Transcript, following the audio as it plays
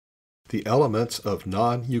The Elements of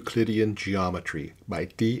Non-Euclidean Geometry by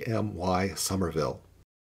D.M.Y. Sommerville.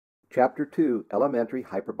 Chapter 2, Elementary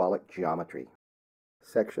Hyperbolic Geometry.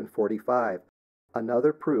 Section 45.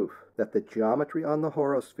 Another proof that the geometry on the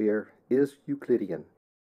horosphere is Euclidean.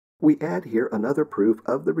 We add here another proof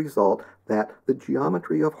of the result that the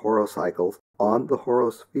geometry of horocycles on the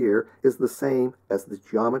horosphere is the same as the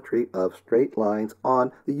geometry of straight lines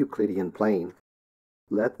on the Euclidean plane.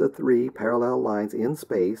 Let the three parallel lines in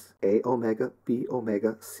space, A omega, B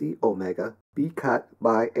omega, C omega, be cut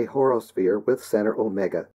by a horosphere with center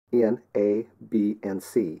omega in A, B, and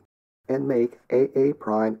C, and make AA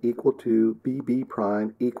prime equal to BB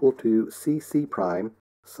prime equal to CC prime,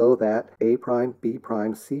 so that A prime, B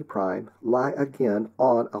prime, C prime lie again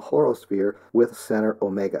on a horosphere with center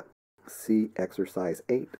omega. See Exercise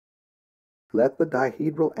 8. Let the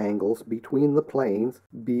dihedral angles between the planes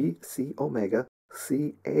BC omega,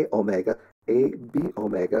 CA omega, AB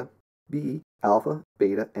omega, be alpha,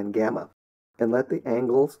 beta, and gamma, and let the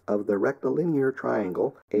angles of the rectilinear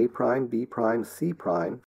triangle A prime, B prime, C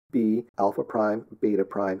prime be alpha prime, beta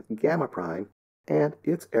prime, gamma prime, and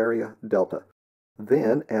its area delta.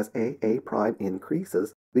 Then, as AA prime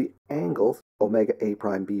increases, the angles omega A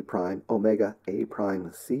prime, B prime, omega A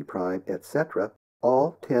prime, C prime, etc.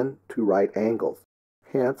 all tend to right angles.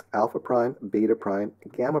 Hence, alpha prime, beta prime,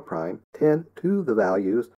 gamma prime tend to the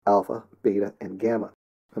values alpha, beta, and gamma.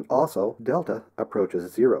 And also, delta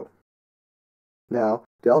approaches 0. Now,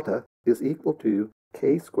 delta is equal to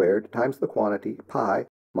k squared times the quantity pi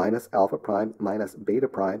minus alpha prime minus beta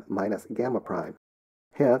prime minus gamma prime.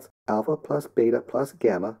 Hence, alpha plus beta plus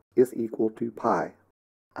gamma is equal to pi,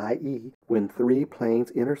 i.e., when three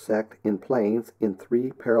planes intersect in planes in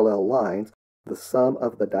three parallel lines, the sum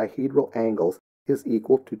of the dihedral angles is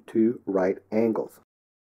equal to two right angles.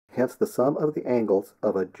 Hence, the sum of the angles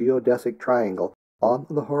of a geodesic triangle on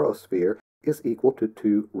the horosphere is equal to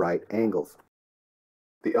two right angles.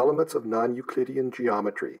 The Elements of Non-Euclidean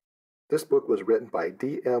Geometry. This book was written by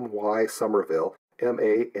D.M.Y. Sommerville,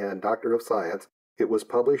 M.A. and Doctor of Science. It was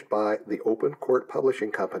published by the Open Court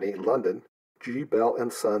Publishing Company, London, G. Bell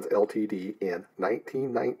 & Sons, Ltd. in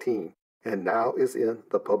 1919, and now is in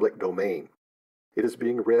the public domain. It is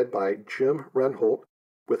being read by Jim Renholt,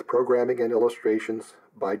 with programming and illustrations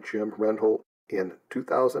by Jim Renholt in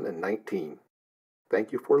 2019.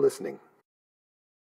 Thank you for listening.